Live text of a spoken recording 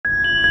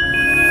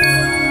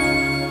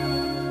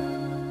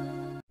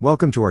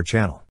Welcome to our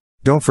channel.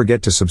 Don't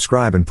forget to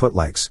subscribe and put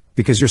likes,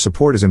 because your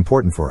support is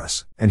important for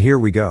us. And here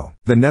we go.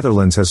 The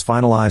Netherlands has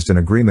finalized an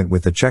agreement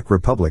with the Czech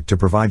Republic to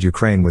provide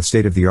Ukraine with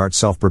state-of-the-art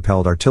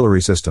self-propelled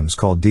artillery systems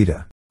called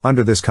Dita.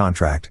 Under this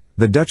contract,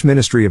 the Dutch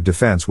Ministry of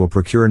Defense will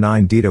procure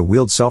 9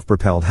 Dita-wheeled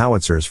self-propelled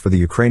howitzers for the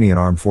Ukrainian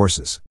armed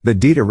forces. The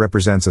Dita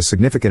represents a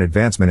significant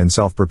advancement in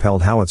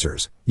self-propelled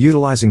howitzers,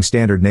 utilizing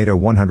standard NATO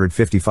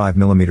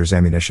 155mm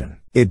ammunition.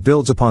 It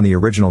builds upon the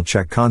original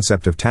Czech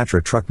concept of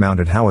Tatra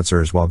truck-mounted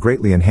howitzers while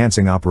greatly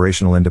enhancing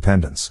operational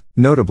independence.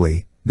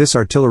 Notably, this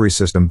artillery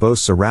system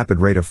boasts a rapid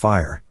rate of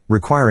fire,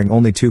 requiring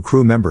only 2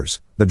 crew members,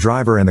 the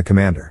driver and the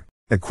commander.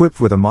 Equipped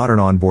with a modern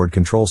onboard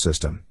control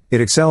system, it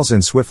excels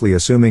in swiftly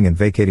assuming and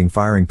vacating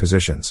firing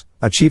positions,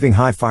 achieving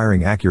high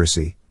firing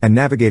accuracy, and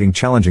navigating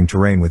challenging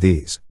terrain with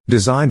ease.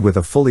 Designed with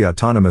a fully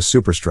autonomous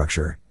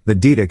superstructure, the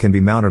Dita can be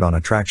mounted on a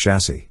track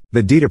chassis.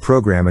 The Dita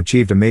program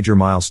achieved a major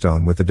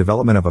milestone with the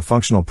development of a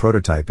functional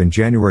prototype in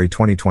January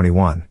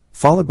 2021,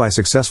 followed by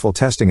successful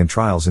testing and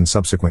trials in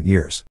subsequent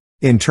years.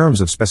 In terms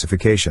of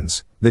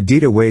specifications, the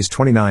Dita weighs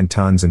 29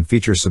 tons and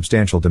features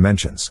substantial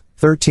dimensions: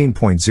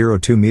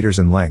 13.02 meters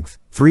in length,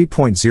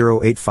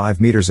 3.085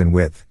 meters in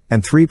width,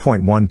 and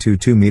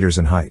 3.122 meters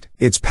in height.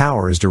 Its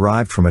power is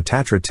derived from a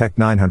Tatra Tech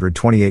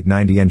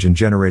 928-90 engine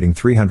generating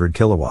 300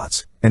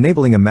 kilowatts,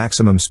 enabling a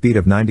maximum speed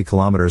of 90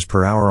 km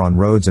per hour on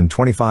roads and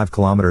 25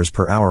 km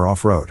per hour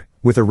off-road,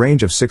 with a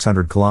range of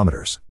 600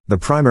 kilometers. The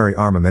primary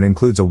armament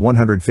includes a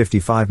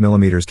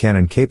 155mm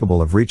cannon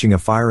capable of reaching a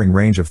firing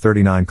range of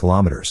 39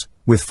 kilometers,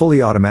 with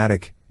fully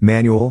automatic,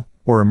 manual,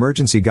 or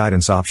emergency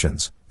guidance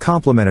options,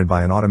 complemented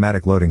by an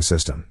automatic loading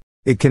system.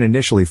 It can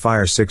initially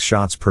fire 6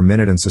 shots per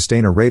minute and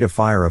sustain a rate of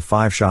fire of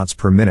 5 shots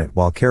per minute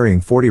while carrying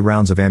 40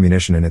 rounds of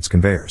ammunition in its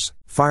conveyors.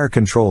 Fire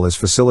control is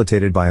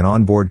facilitated by an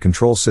onboard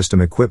control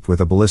system equipped with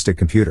a ballistic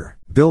computer.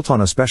 Built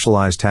on a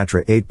specialized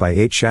Tatra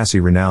 8x8 chassis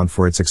renowned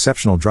for its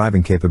exceptional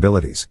driving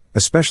capabilities,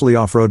 especially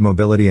off-road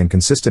mobility and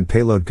consistent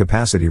payload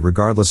capacity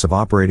regardless of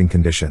operating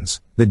conditions,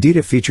 the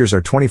Dita features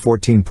are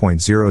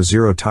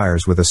 2014.00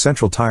 tires with a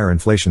central tire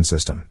inflation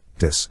system,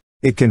 TIS.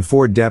 It can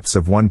ford depths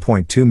of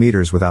 1.2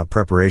 meters without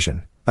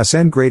preparation,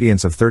 ascend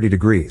gradients of 30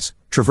 degrees,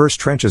 traverse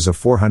trenches of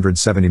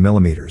 470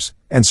 millimeters,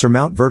 and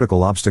surmount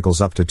vertical obstacles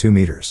up to 2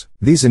 meters.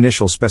 These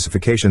initial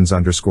specifications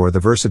underscore the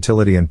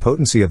versatility and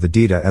potency of the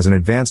Dita as an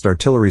advanced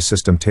artillery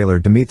system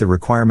tailored to meet the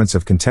requirements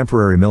of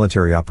contemporary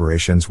military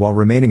operations while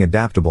remaining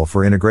adaptable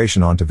for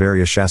integration onto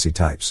various chassis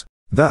types.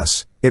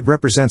 Thus, it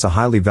represents a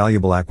highly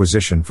valuable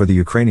acquisition for the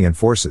Ukrainian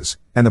forces,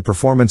 and the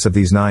performance of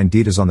these 9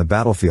 Ditas on the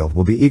battlefield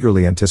will be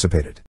eagerly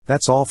anticipated.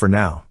 That's all for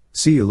now.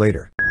 See you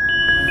later.